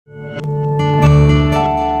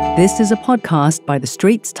This is a podcast by the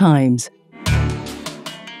Straits Times.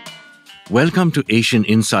 Welcome to Asian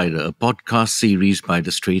Insider, a podcast series by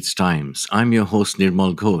the Straits Times. I'm your host,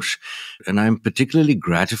 Nirmal Ghosh, and I'm particularly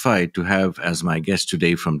gratified to have as my guest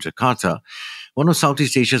today from Jakarta, one of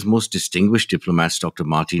Southeast Asia's most distinguished diplomats, Dr.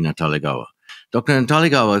 Marty Natalegawa. Dr.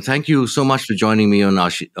 Natalegawa, thank you so much for joining me on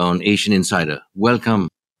Asian Insider. Welcome.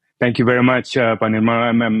 Thank you very much,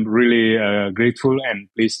 Nirmal. I'm really grateful and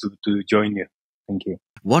pleased to join you. Thank you.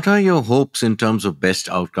 What are your hopes in terms of best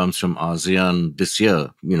outcomes from ASEAN this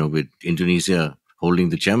year, with Indonesia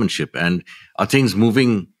holding the chairmanship? And are things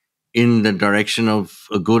moving in the direction of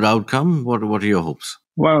a good outcome? What are your hopes?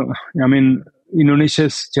 Well,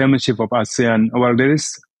 Indonesia's chairmanship of ASEAN, there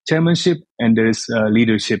is chairmanship and there is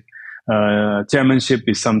leadership. Chairmanship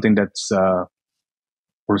is something that's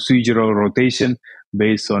procedural rotation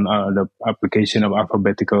based on the application of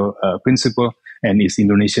alphabetical principle, and it's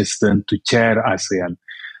Indonesia's turn to chair ASEAN.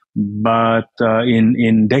 But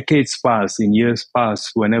in decades past, in years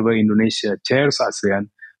past, whenever Indonesia chairs ASEAN,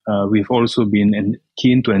 we've also been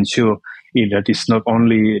keen to ensure that it's not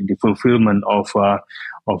only the fulfillment of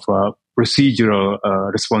procedural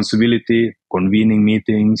responsibility, convening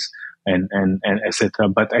meetings, and etc.,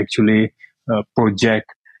 but actually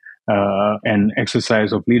project an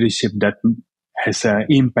exercise of leadership that has an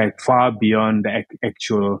impact far beyond the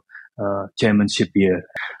actual chairmanship year.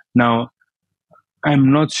 Now,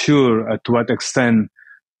 I'm not sure to what extent,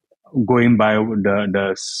 going by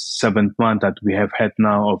the 7th month that we have had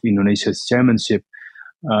now of Indonesia's chairmanship,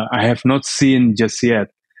 I have not seen just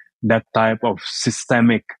yet that type of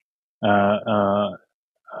systemic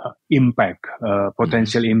impact,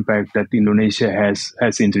 potential impact that Indonesia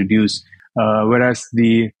has introduced. Whereas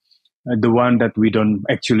the one that we don't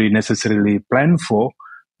actually necessarily plan for,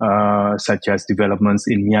 such as developments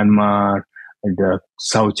in Myanmar, the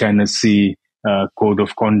South China Sea, Code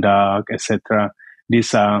of Conduct, etc.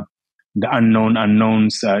 These are the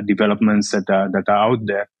unknowns developments that are out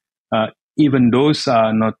there. Even those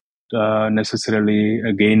are not necessarily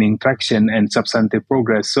gaining traction and substantive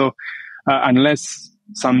progress. So unless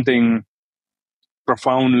something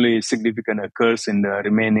profoundly significant occurs in the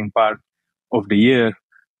remaining part of the year,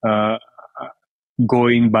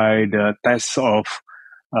 going by the test of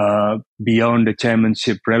beyond the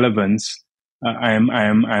chairmanship relevance,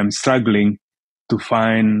 I'm struggling to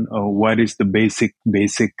find what is the basic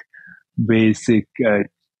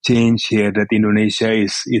change here that Indonesia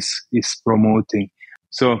is promoting.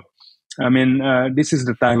 So, this is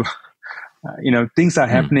the time. Things are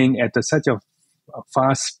happening at such a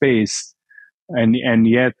fast pace, and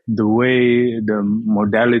yet the way the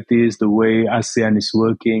modalities, the way ASEAN is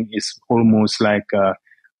working, is almost like I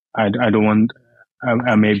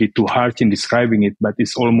may be too harsh in describing it, but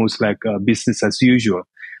it's almost like business as usual.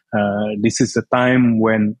 This is a time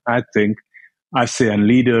when I think ASEAN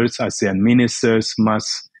leaders, ASEAN ministers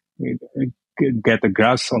must get a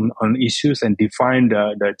grasp on issues and define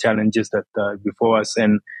the challenges that are before us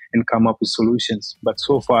and come up with solutions. But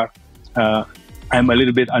so far, I'm a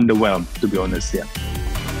little bit underwhelmed, to be honest. Yeah.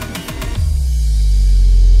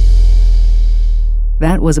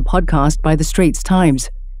 That was a podcast by the Straits Times.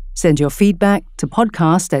 Send your feedback to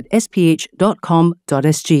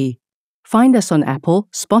podcast@sph.com.sg. Find us on Apple,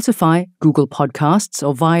 Spotify, Google Podcasts,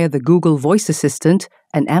 or via the Google Voice Assistant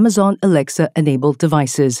and Amazon Alexa-enabled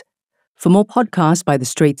devices. For more podcasts by the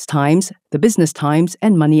Straits Times, the Business Times,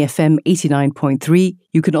 and Money FM 89.3,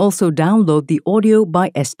 you can also download the Audio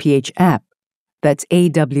by SPH app. That's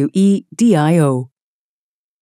AWEDIO.